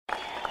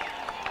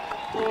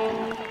Get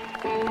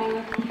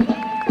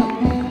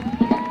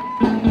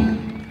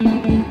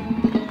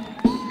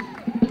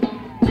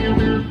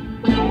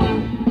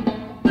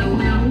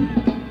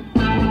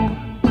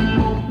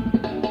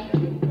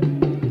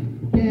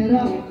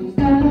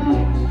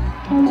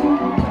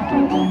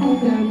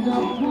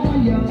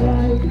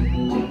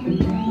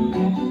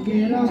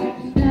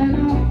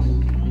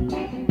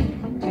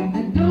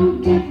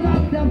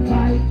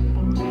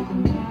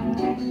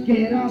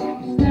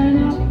up,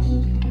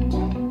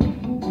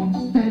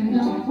 stand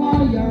up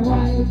for your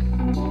rights.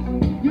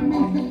 You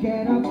need to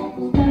get up,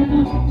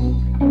 stand up,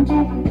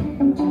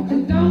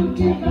 and don't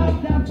give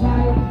up the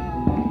fight.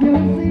 You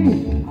see,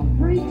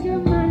 preacher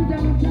man,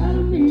 don't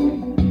tell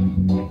me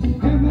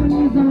heaven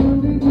is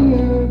under the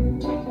earth.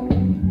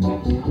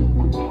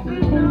 I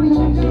know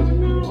you don't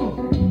know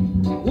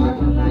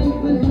what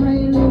life is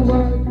really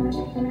worth.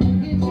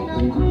 It's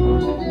not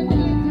gold that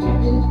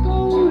it's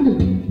gold.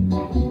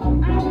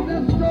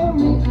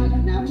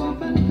 I've never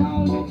been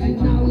told, and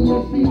now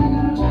you see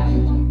the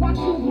light. What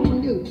you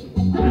gonna do?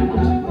 Stand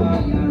up for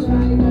your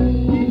right.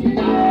 Get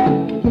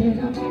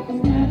up,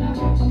 stand up.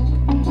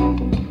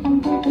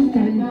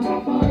 Stand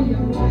up for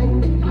your right.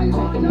 I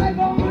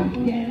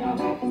want, get up,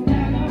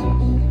 stand up.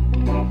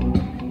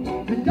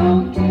 And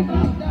don't give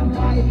up the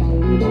fight.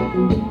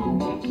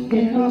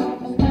 Get up,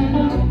 stand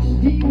up.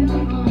 Even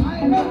a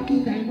higher,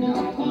 stand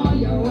up for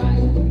your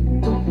right.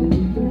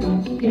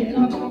 Get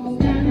up,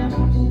 stand up.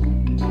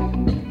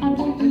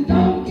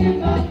 Don't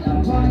give up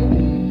the fight.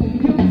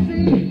 You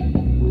see,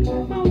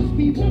 most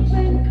people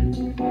think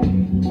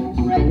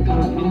great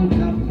God will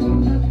come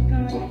from the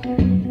sky.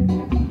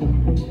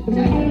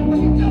 Just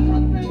wake up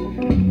and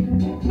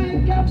think,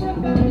 make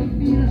everybody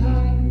feel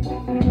high.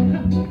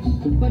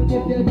 But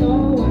if you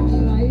know what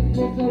life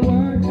is a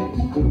word,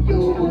 you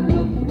will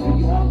look for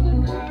yours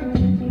and hers.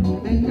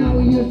 And now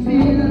you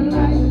see the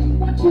light.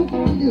 What you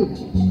gonna do?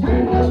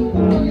 Stand up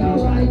for your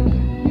right.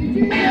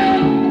 Get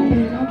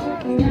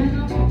up, stand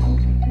up.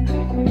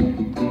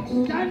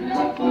 Stand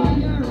up for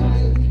your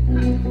right.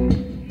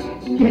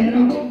 Get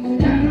up,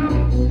 stand up.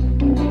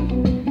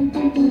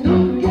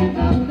 Don't give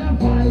up the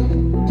fight.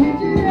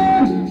 Did you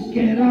hear?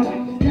 Get up,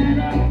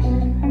 stand up.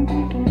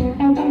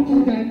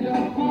 Stand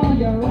up for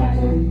your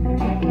right.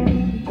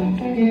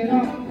 Get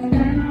up,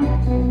 stand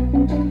up.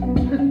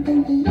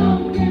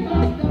 Don't give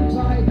up the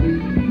fight.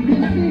 You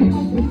see,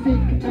 we're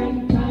sick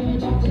and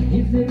tired of the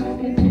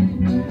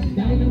hissing.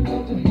 Dying go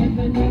to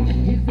heaven and the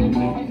hissing.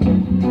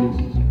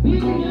 We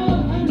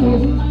know and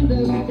we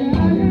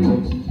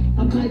understand.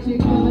 A mighty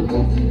God is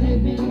a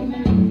living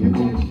man. You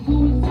can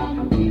fool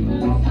some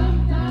people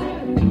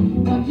sometimes,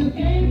 but you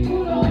can't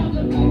fool all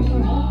the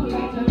people all the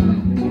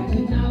time.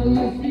 And now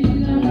you see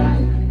the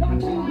light.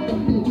 What you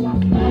gonna do?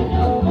 Stand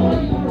up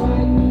for your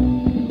right.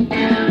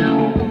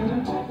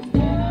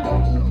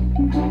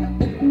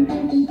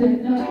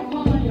 Stand up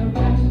for your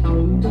right.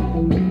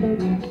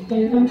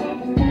 Stand up,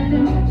 stand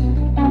up.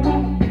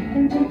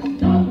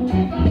 Don't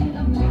give up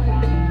the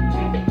fight.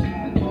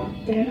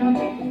 Get up,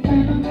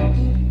 stand up.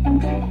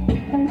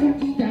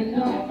 Stand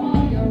up for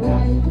your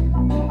right.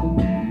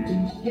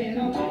 Get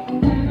up,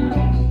 stand up.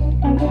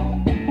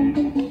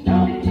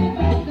 Don't give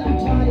up the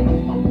fight.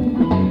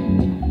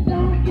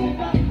 Don't give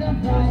up the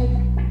fight.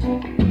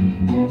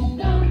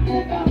 Don't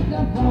give up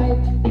the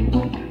fight.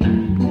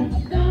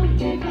 Don't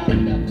give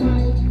up the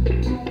fight.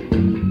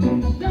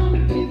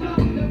 Don't give up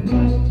the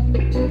fight.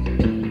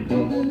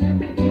 Don't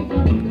never give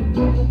up the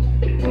fight.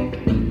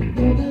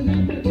 Don't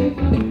never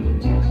give up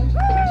the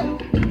fight.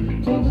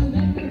 Don't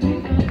never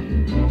give up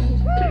the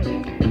fight.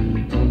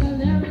 Don't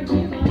never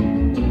give up.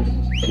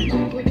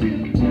 But you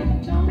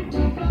don't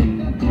give up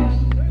the fight.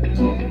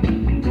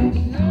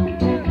 Don't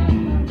give up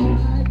the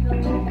fight.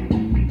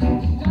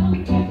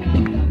 Don't give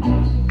up the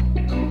fight.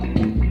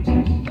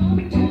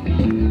 Don't give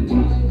up the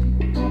fight.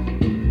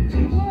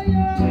 Oh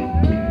yeah.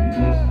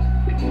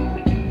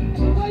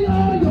 Oh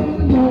yeah, yo,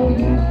 yo,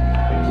 yo.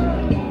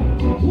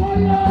 Oh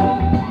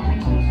yeah.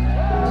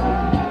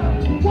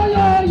 Oh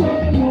yeah,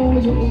 yo, yo,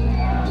 yo.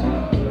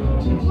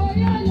 Oh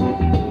yeah, yo.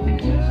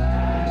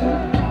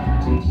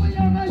 Oh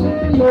yeah,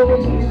 yo,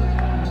 yo.